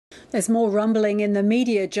There's more rumbling in the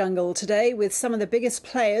media jungle today, with some of the biggest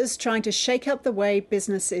players trying to shake up the way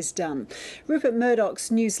business is done. Rupert Murdoch's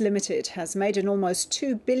News Limited has made an almost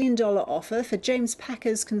 $2 billion offer for James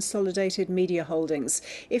Packer's Consolidated Media Holdings.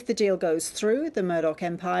 If the deal goes through, the Murdoch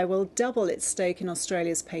empire will double its stake in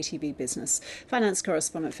Australia's pay TV business. Finance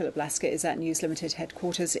correspondent Philip Lasker is at News Limited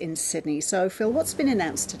headquarters in Sydney. So, Phil, what's been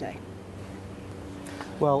announced today?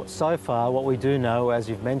 Well, so far what we do know, as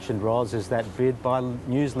you've mentioned, Roz, is that bid by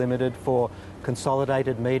News Limited for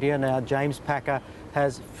Consolidated Media. Now, James Packer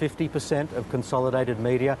has 50% of Consolidated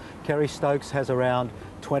Media. Kerry Stokes has around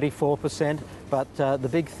 24%. But the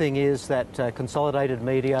big thing is that Consolidated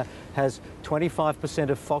Media has 25%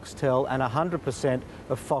 of Foxtel and 100%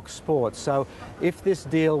 of Fox Sports. So if this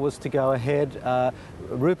deal was to go ahead,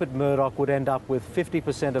 Rupert Murdoch would end up with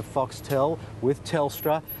 50% of Foxtel with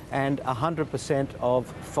Telstra and 100% of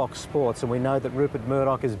Fox Sports. And we know that Rupert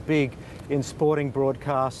Murdoch is big in sporting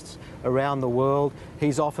broadcasts around the world.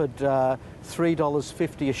 He's offered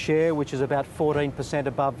 $3.50 a share, which is about 14%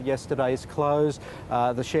 above yesterday's close.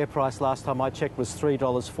 The share price last time I checked was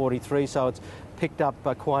 $3.43, so it's picked up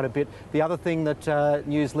quite a bit. The other thing that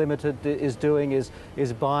News Limited is doing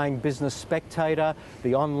is buying Business Spectator,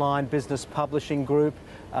 the online business publishing group.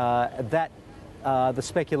 The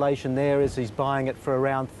speculation there is he's buying it for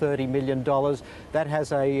around $30 million. That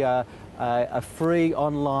has a free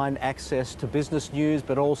online access to business news,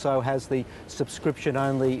 but also has the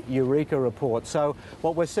subscription-only Eureka report. So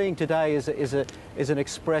what we're seeing today is an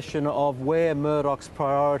expression of where Murdoch's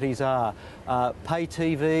priorities are. Pay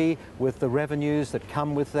TV with the revenues that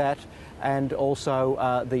come with that, and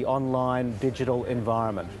also the online digital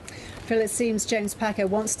environment. Phil, it seems James Packer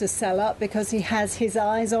wants to sell up because he has his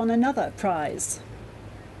eyes on another prize.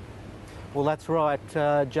 Well, that's right.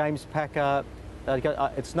 James Packer,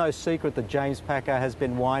 it's no secret that James Packer has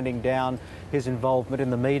been winding down his involvement in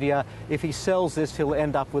the media. If he sells this, he'll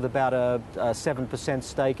end up with about a 7%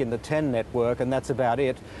 stake in the 10 network, and that's about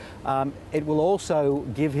it. It will also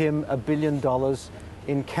give him $1 billion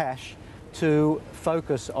in cash to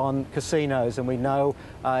focus on casinos, and we know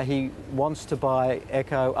he wants to buy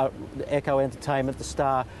Echo Entertainment, the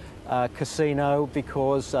Star Casino,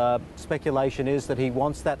 because speculation is that he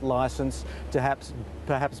wants that licence to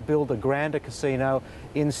perhaps build a grander casino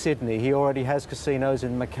in Sydney. He already has casinos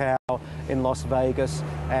in Macau, in Las Vegas,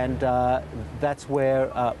 and that's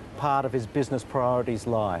where part of his business priorities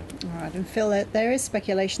lie. All right, and Phil, there is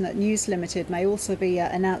speculation that News Limited may also be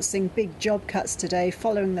announcing big job cuts today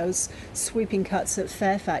following those sweeping cuts at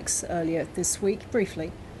Fairfax earlier this week.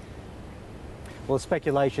 Briefly. Well,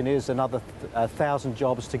 speculation is another 1,000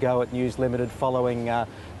 jobs to go at News Limited following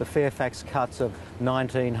the Fairfax cuts of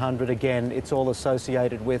 1,900. Again, it's all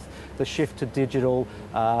associated with the shift to digital,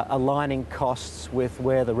 aligning costs with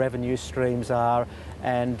where the revenue streams are,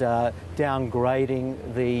 and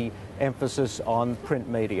downgrading the emphasis on print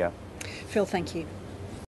media. Phil, thank you.